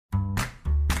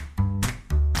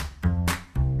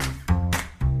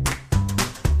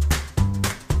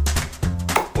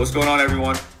What's going on,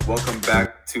 everyone? Welcome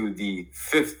back to the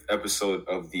 5th episode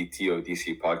of the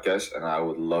TODC podcast, and I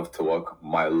would love to welcome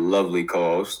my lovely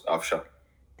co-host, Afsha.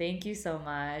 Thank you so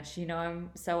much.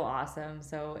 I'm so awesome.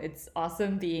 So it's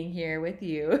awesome being here with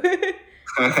you.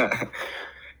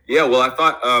 Yeah, well, I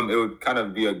thought it would kind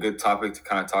of be a good topic to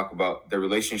kind of talk about the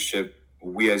relationship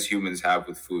we as humans have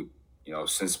with food.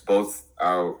 Since both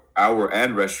our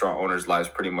and restaurant owners' lives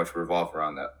pretty much revolve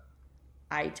around that.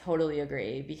 I totally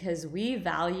agree because we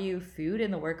value food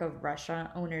and the work of restaurant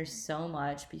owners so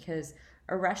much because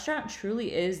a restaurant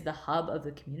truly is the hub of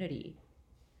the community.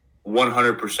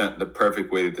 100% the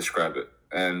perfect way to describe it.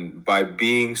 And by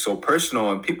being so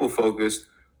personal and people focused,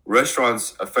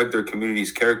 restaurants affect their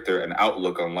community's character and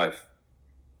outlook on life.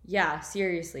 Yeah,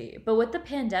 seriously. But with the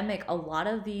pandemic, a lot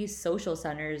of these social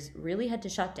centers really had to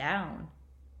shut down.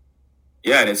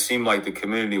 Yeah, and it seemed like the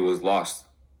community was lost.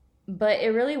 But it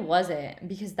really wasn't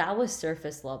because that was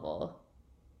surface level.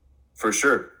 For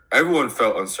sure. Everyone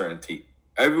felt uncertainty.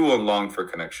 Everyone longed for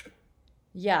connection.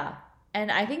 Yeah.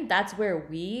 And I think that's where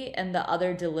we and the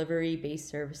other delivery based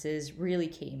services really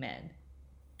came in.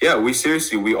 Yeah,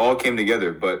 we all came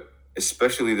together, but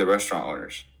especially the restaurant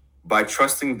owners. By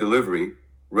trusting delivery,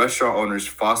 restaurant owners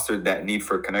fostered that need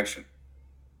for connection.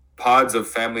 Pods of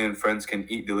family and friends can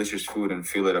eat delicious food and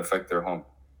feel it affect their home.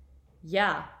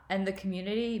 Yeah. And the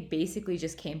community basically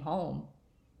just came home.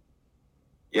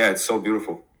 Yeah, it's so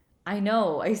beautiful. I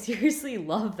know. I seriously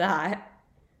love that.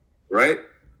 Right?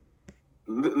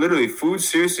 Literally, food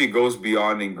seriously goes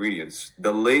beyond ingredients.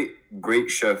 The late,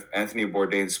 great chef Anthony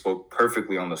Bourdain spoke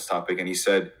perfectly on this topic, and he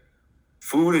said,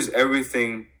 food is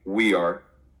everything we are.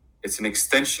 It's an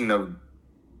extension of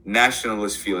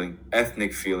nationalist feeling,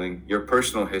 ethnic feeling, your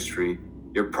personal history,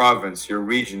 your province, your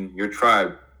region, your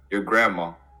tribe, your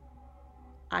grandma.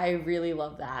 I really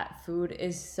love that. Food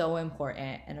is so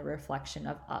important and a reflection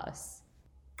of us.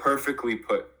 Perfectly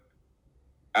put.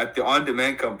 At the On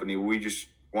Demand Company, we just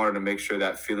wanted to make sure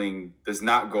that feeling does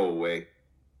not go away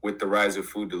with the rise of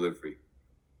food delivery.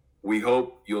 We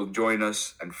hope you'll join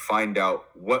us and find out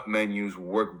what menus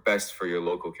work best for your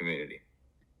local community.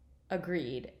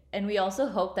 Agreed. And we also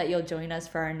hope that you'll join us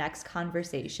for our next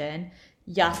conversation.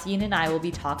 Yasin and I will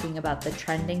be talking about the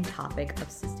trending topic of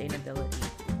sustainability.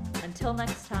 Until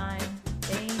next time.